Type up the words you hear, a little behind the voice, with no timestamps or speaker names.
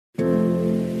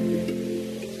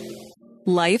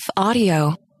Life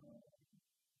Audio.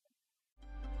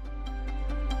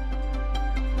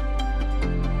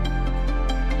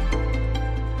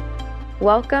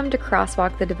 Welcome to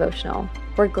Crosswalk the Devotional.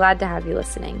 We're glad to have you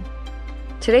listening.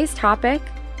 Today's topic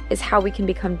is how we can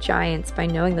become giants by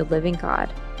knowing the living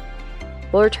God.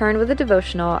 We'll return with a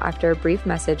devotional after a brief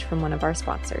message from one of our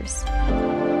sponsors.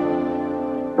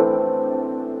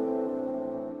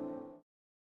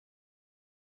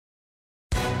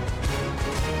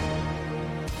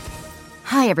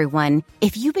 Hi, everyone.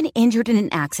 If you've been injured in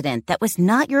an accident that was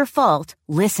not your fault,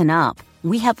 listen up.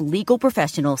 We have legal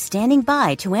professionals standing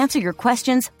by to answer your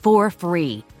questions for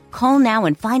free. Call now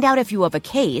and find out if you have a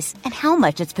case and how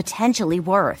much it's potentially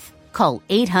worth. Call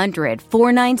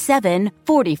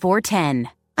 800-497-4410.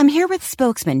 I'm here with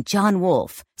spokesman John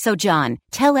Wolf. So, John,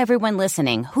 tell everyone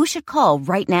listening who should call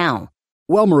right now.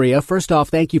 Well, Maria, first off,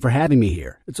 thank you for having me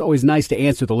here. It's always nice to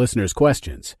answer the listeners'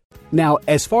 questions. Now,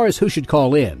 as far as who should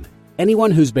call in,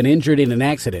 anyone who's been injured in an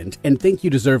accident and think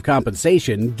you deserve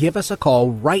compensation, give us a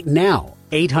call right now.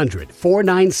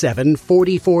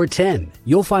 800-497-4410.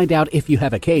 You'll find out if you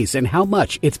have a case and how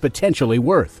much it's potentially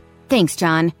worth. Thanks,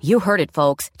 John. You heard it,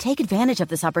 folks. Take advantage of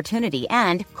this opportunity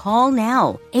and call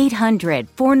now.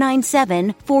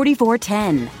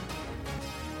 800-497-4410.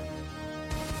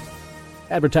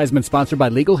 Advertisement sponsored by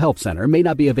Legal Help Center. May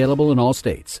not be available in all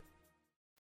states.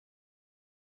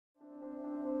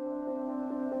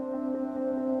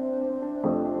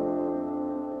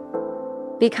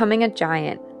 Becoming a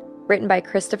Giant, written by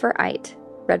Christopher Ite,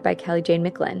 read by Kelly Jane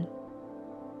McLinn.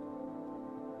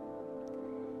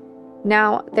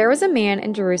 Now, there was a man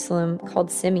in Jerusalem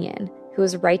called Simeon, who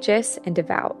was righteous and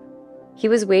devout. He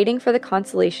was waiting for the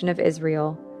consolation of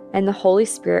Israel, and the Holy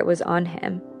Spirit was on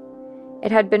him.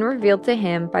 It had been revealed to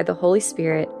him by the Holy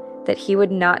Spirit that he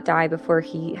would not die before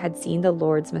he had seen the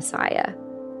Lord's Messiah.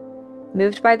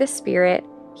 Moved by the Spirit,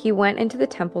 he went into the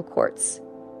temple courts.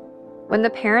 When the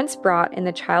parents brought in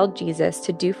the child Jesus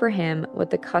to do for him what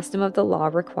the custom of the law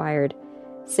required,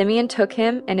 Simeon took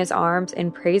him in his arms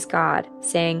and praised God,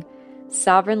 saying,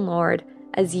 "Sovereign Lord,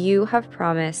 as you have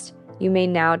promised, you may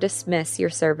now dismiss your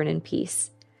servant in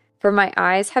peace. For my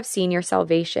eyes have seen your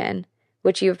salvation,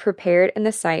 which you have prepared in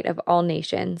the sight of all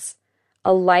nations,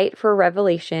 a light for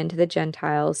revelation to the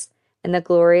Gentiles, and the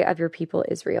glory of your people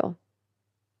Israel."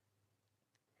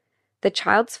 The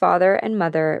child's father and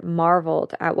mother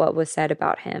marveled at what was said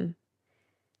about him.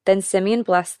 Then Simeon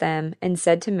blessed them and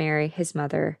said to Mary, his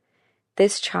mother,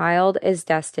 "This child is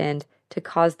destined to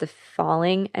cause the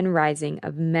falling and rising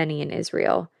of many in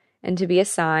Israel, and to be a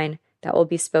sign that will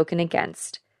be spoken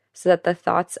against, so that the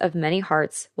thoughts of many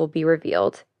hearts will be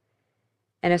revealed,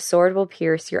 and a sword will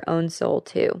pierce your own soul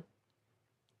too."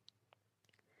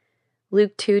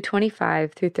 Luke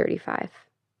 2:25-35.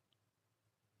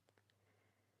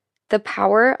 The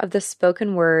power of the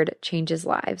spoken word changes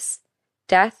lives.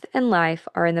 Death and life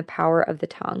are in the power of the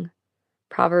tongue.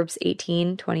 Proverbs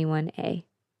 18:21a.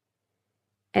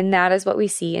 And that is what we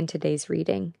see in today's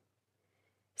reading.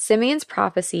 Simeon's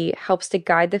prophecy helps to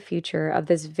guide the future of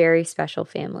this very special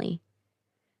family.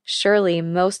 Surely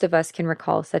most of us can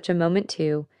recall such a moment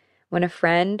too, when a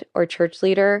friend or church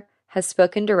leader has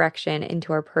spoken direction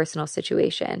into our personal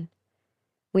situation.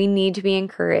 We need to be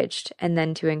encouraged and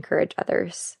then to encourage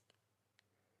others.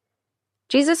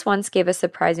 Jesus once gave a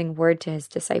surprising word to his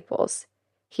disciples.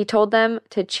 He told them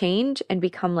to change and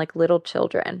become like little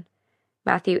children.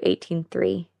 Matthew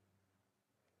 18:3.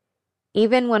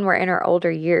 Even when we're in our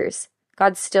older years,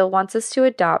 God still wants us to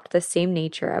adopt the same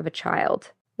nature of a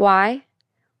child. Why?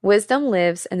 Wisdom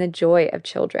lives in the joy of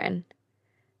children.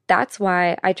 That's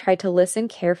why I try to listen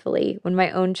carefully when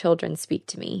my own children speak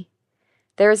to me.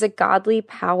 There is a godly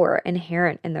power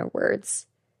inherent in their words.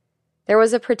 There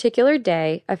was a particular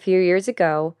day a few years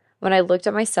ago when I looked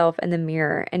at myself in the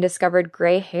mirror and discovered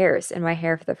gray hairs in my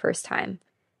hair for the first time.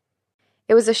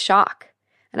 It was a shock,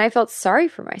 and I felt sorry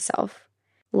for myself.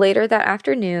 Later that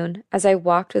afternoon, as I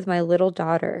walked with my little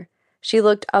daughter, she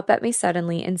looked up at me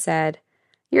suddenly and said,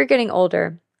 "You're getting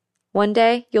older. One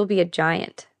day you'll be a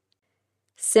giant."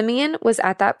 Simeon was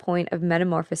at that point of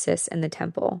metamorphosis in the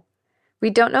temple. We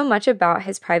don't know much about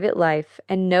his private life,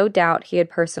 and no doubt he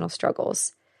had personal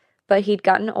struggles. But he'd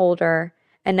gotten older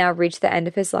and now reached the end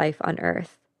of his life on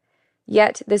earth.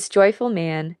 Yet this joyful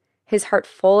man, his heart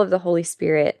full of the Holy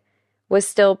Spirit, was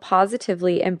still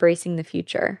positively embracing the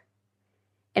future.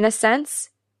 In a sense,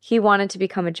 he wanted to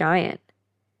become a giant,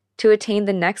 to attain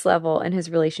the next level in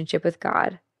his relationship with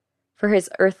God, for his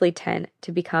earthly tent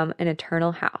to become an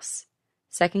eternal house.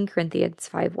 2 Corinthians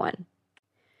 5:1.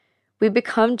 We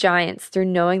become giants through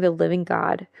knowing the living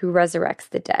God who resurrects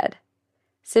the dead.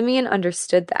 Simeon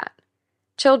understood that.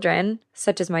 Children,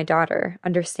 such as my daughter,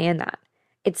 understand that.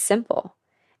 It's simple.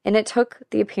 And it took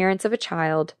the appearance of a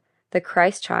child, the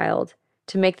Christ child,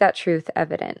 to make that truth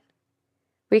evident.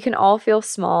 We can all feel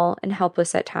small and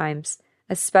helpless at times,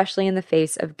 especially in the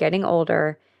face of getting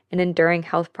older and enduring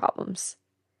health problems.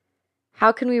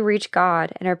 How can we reach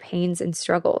God in our pains and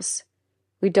struggles?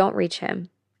 We don't reach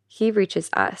Him. He reaches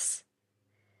us.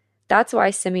 That's why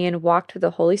Simeon walked with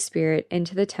the Holy Spirit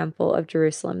into the temple of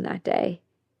Jerusalem that day.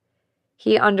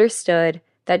 He understood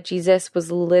that Jesus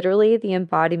was literally the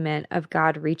embodiment of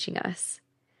God reaching us.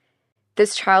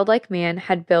 This childlike man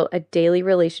had built a daily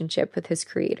relationship with his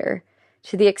Creator,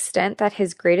 to the extent that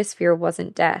his greatest fear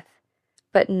wasn't death,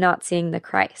 but not seeing the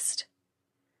Christ.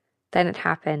 Then it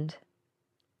happened.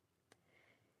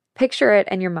 Picture it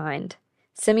in your mind.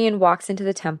 Simeon walks into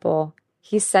the temple.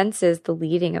 He senses the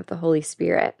leading of the Holy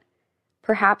Spirit.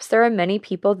 Perhaps there are many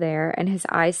people there, and his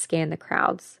eyes scan the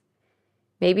crowds.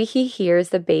 Maybe he hears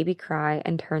the baby cry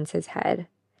and turns his head.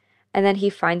 And then he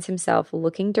finds himself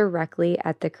looking directly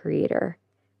at the Creator,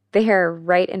 there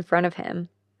right in front of him.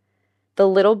 The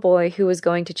little boy who was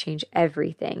going to change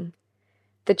everything.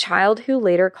 The child who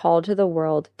later called to the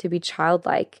world to be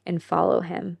childlike and follow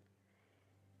him.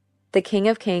 The King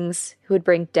of Kings who would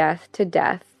bring death to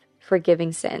death,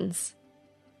 forgiving sins.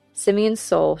 Simeon's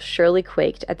soul surely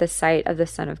quaked at the sight of the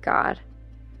Son of God.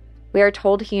 We are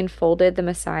told he enfolded the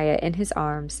Messiah in his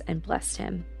arms and blessed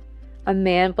him. A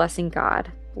man blessing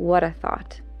God. What a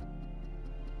thought.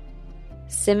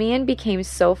 Simeon became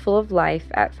so full of life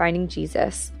at finding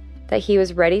Jesus that he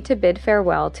was ready to bid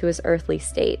farewell to his earthly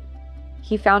state.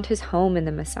 He found his home in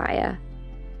the Messiah.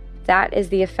 That is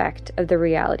the effect of the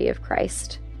reality of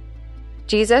Christ.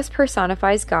 Jesus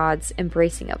personifies God's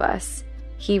embracing of us.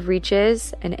 He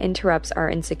reaches and interrupts our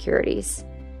insecurities.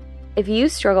 If you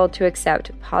struggle to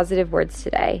accept positive words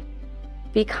today,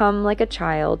 become like a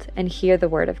child and hear the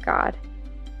word of God.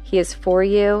 He is for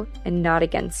you and not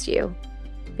against you.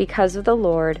 Because of the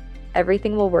Lord,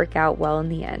 everything will work out well in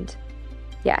the end.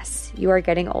 Yes, you are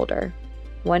getting older.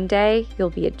 One day, you'll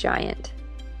be a giant.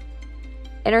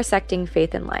 Intersecting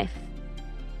faith and life.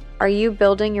 Are you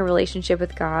building your relationship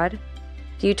with God?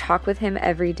 Do you talk with Him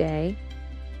every day?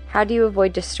 How do you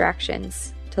avoid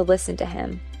distractions to listen to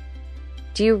Him?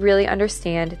 Do you really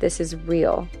understand this is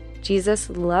real? Jesus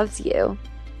loves you.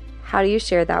 How do you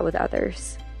share that with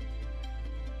others?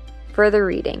 Further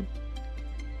reading.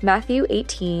 Matthew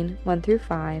 18,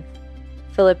 1-5,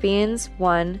 Philippians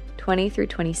 1,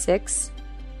 20-26,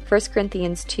 1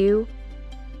 Corinthians 2,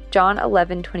 John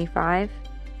 11:25,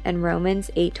 and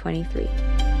Romans 8:23.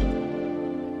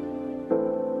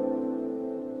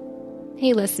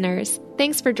 Hey listeners,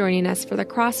 thanks for joining us for the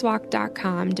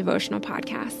Crosswalk.com devotional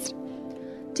podcast.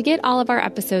 To get all of our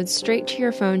episodes straight to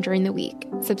your phone during the week,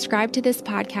 subscribe to this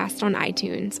podcast on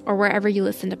iTunes or wherever you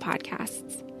listen to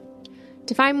podcasts.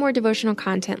 To find more devotional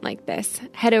content like this,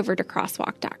 head over to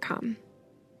Crosswalk.com.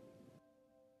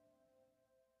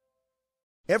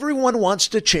 Everyone wants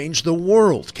to change the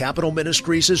world. Capital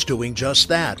Ministries is doing just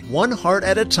that, one heart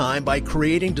at a time, by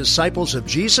creating disciples of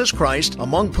Jesus Christ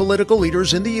among political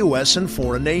leaders in the U.S. and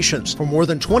foreign nations. For more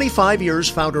than 25 years,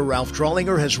 founder Ralph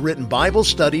Drollinger has written Bible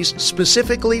studies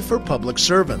specifically for public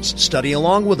servants. Study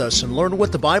along with us and learn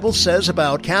what the Bible says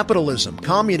about capitalism,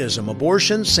 communism,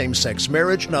 abortion, same-sex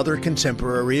marriage, and other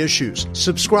contemporary issues.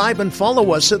 Subscribe and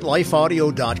follow us at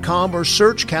lifeaudio.com or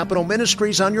search Capital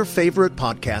Ministries on your favorite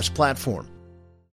podcast platform.